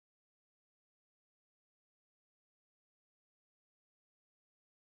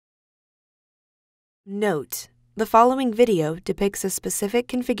Note: the following video depicts a specific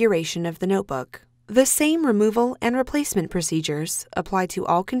configuration of the notebook. The same removal and replacement procedures apply to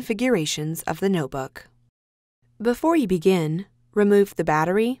all configurations of the notebook. Before you begin, remove the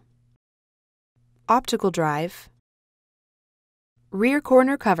battery, optical drive, rear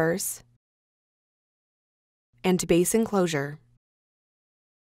corner covers, and base enclosure.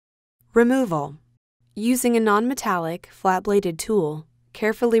 Removal. Using a non-metallic, flat-bladed tool,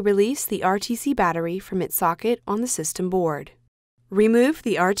 carefully release the RTC battery from its socket on the system board. Remove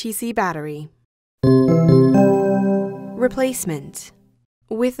the RTC battery. Replacement.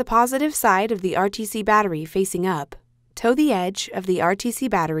 With the positive side of the RTC battery facing up, toe the edge of the RTC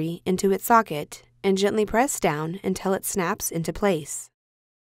battery into its socket and gently press down until it snaps into place.